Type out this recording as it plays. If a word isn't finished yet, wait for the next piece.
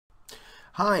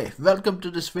Hi, welcome to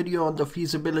this video on the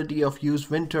feasibility of used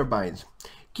wind turbines.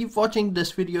 Keep watching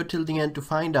this video till the end to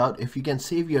find out if you can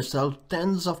save yourself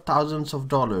tens of thousands of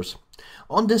dollars.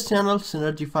 On this channel,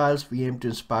 Synergy Files, we aim to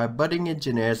inspire budding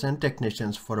engineers and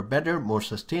technicians for a better, more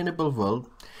sustainable world.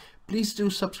 Please do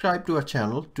subscribe to our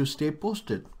channel to stay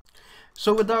posted.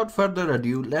 So without further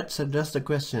ado, let's address the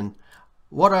question,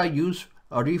 what are used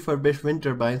or refurbished wind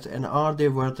turbines and are they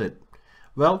worth it?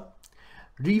 Well,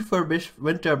 refurbished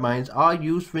wind turbines are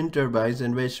used wind turbines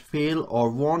in which failed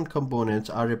or worn components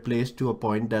are replaced to a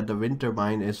point that the wind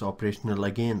turbine is operational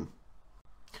again.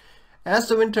 As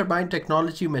the wind turbine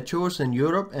technology matures in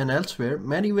Europe and elsewhere,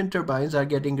 many wind turbines are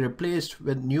getting replaced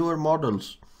with newer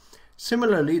models.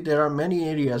 Similarly, there are many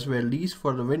areas where lease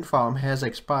for the wind farm has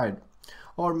expired,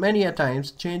 or many a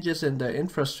times changes in the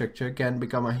infrastructure can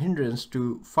become a hindrance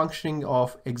to functioning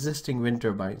of existing wind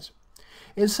turbines.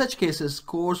 In such cases,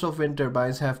 cores of wind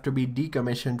turbines have to be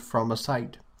decommissioned from a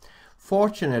site.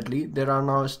 Fortunately, there are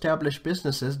now established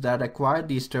businesses that acquire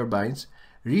these turbines,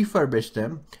 refurbish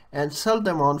them, and sell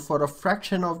them on for a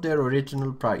fraction of their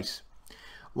original price.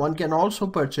 One can also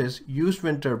purchase used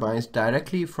wind turbines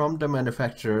directly from the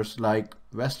manufacturers like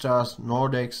Vestas,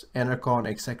 Nordex, Enercon,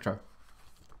 etc.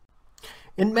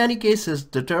 In many cases,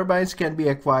 the turbines can be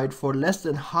acquired for less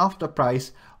than half the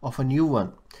price of a new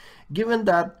one. Given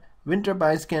that wind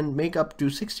turbines can make up to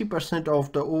 60%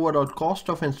 of the overall cost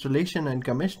of installation and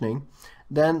commissioning,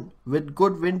 then with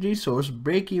good wind resource,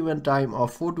 break-even time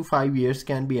of 4 to 5 years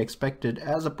can be expected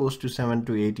as opposed to 7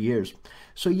 to 8 years.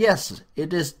 So yes,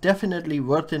 it is definitely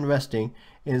worth investing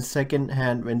in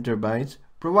second-hand wind turbines,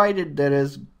 provided there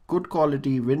is good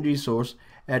quality wind resource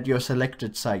at your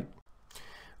selected site.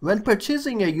 When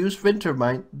purchasing a used wind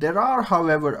turbine, there are,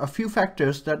 however, a few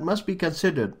factors that must be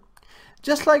considered.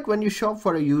 Just like when you shop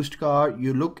for a used car,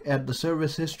 you look at the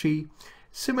service history.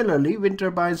 Similarly, wind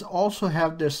turbines also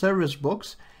have their service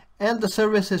books, and the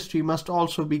service history must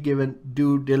also be given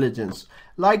due diligence.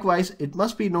 Likewise, it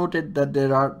must be noted that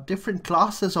there are different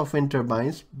classes of wind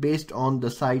turbines based on the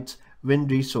site's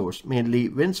wind resource, mainly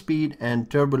wind speed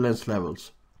and turbulence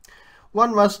levels.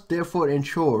 One must therefore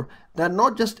ensure that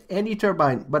not just any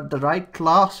turbine, but the right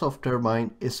class of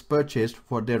turbine is purchased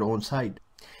for their own site.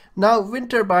 Now, wind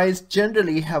turbines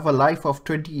generally have a life of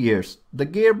 20 years. The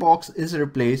gearbox is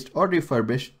replaced or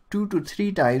refurbished 2 to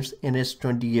 3 times in its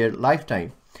 20-year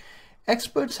lifetime.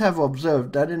 Experts have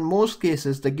observed that in most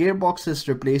cases the gearbox is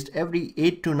replaced every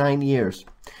 8 to 9 years.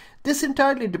 This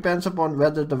entirely depends upon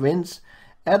whether the winds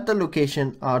at the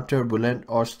location are turbulent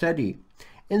or steady.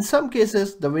 In some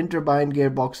cases, the wind turbine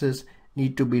gearboxes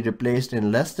need to be replaced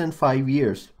in less than 5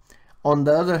 years. On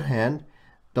the other hand,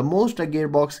 the most a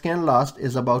gearbox can last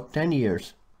is about 10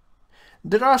 years.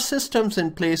 There are systems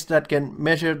in place that can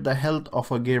measure the health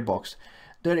of a gearbox.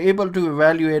 They're able to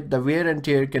evaluate the wear and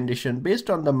tear condition based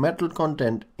on the metal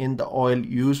content in the oil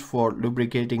used for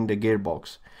lubricating the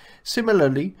gearbox.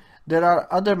 Similarly, there are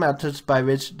other methods by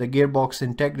which the gearbox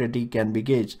integrity can be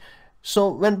gauged. So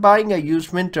when buying a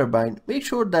used wind turbine, make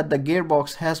sure that the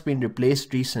gearbox has been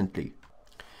replaced recently.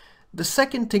 The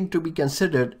second thing to be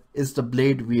considered is the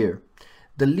blade wear.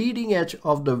 The leading edge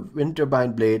of the wind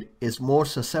turbine blade is more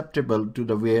susceptible to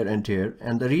the wear and tear,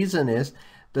 and the reason is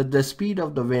that the speed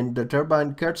of the wind the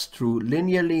turbine cuts through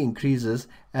linearly increases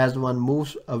as one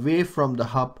moves away from the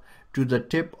hub to the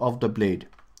tip of the blade.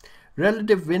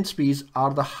 Relative wind speeds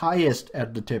are the highest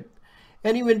at the tip.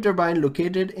 Any wind turbine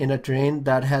located in a terrain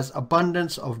that has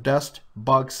abundance of dust,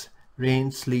 bugs,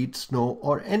 rain, sleet, snow,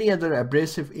 or any other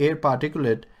abrasive air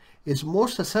particulate is more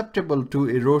susceptible to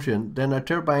erosion than a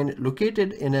turbine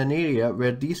located in an area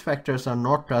where these factors are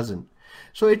not present.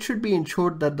 So it should be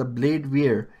ensured that the blade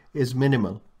wear is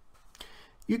minimal.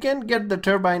 You can get the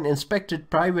turbine inspected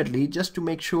privately just to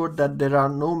make sure that there are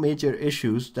no major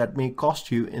issues that may cost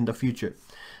you in the future.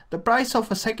 The price of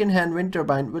a second-hand wind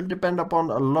turbine will depend upon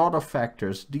a lot of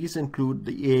factors. These include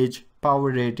the age,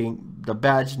 power rating, the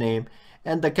badge name,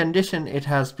 and the condition it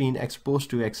has been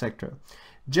exposed to, etc.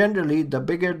 Generally, the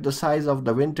bigger the size of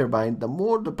the wind turbine, the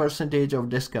more the percentage of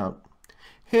discount.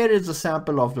 Here is a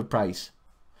sample of the price.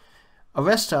 A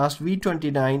Vestas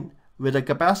V29 with a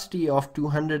capacity of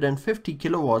 250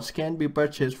 kilowatts can be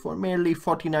purchased for merely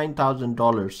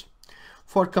 $49,000.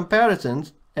 For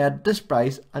comparisons, at this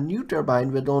price, a new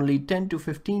turbine with only 10 to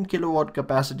 15 kilowatt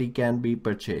capacity can be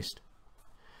purchased.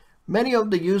 Many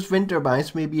of the used wind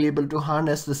turbines may be able to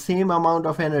harness the same amount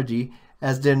of energy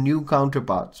as their new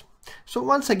counterparts. So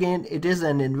once again, it is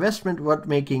an investment worth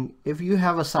making if you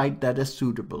have a site that is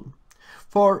suitable.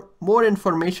 For more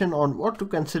information on what to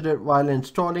consider while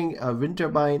installing a wind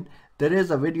turbine, there is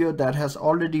a video that has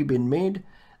already been made.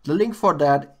 The link for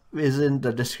that is in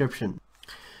the description.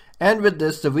 And with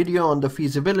this, the video on the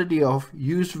feasibility of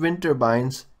used wind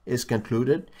turbines is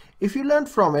concluded. If you learned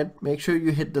from it, make sure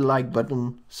you hit the like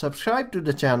button, subscribe to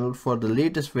the channel for the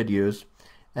latest videos,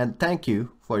 and thank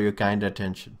you for your kind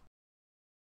attention.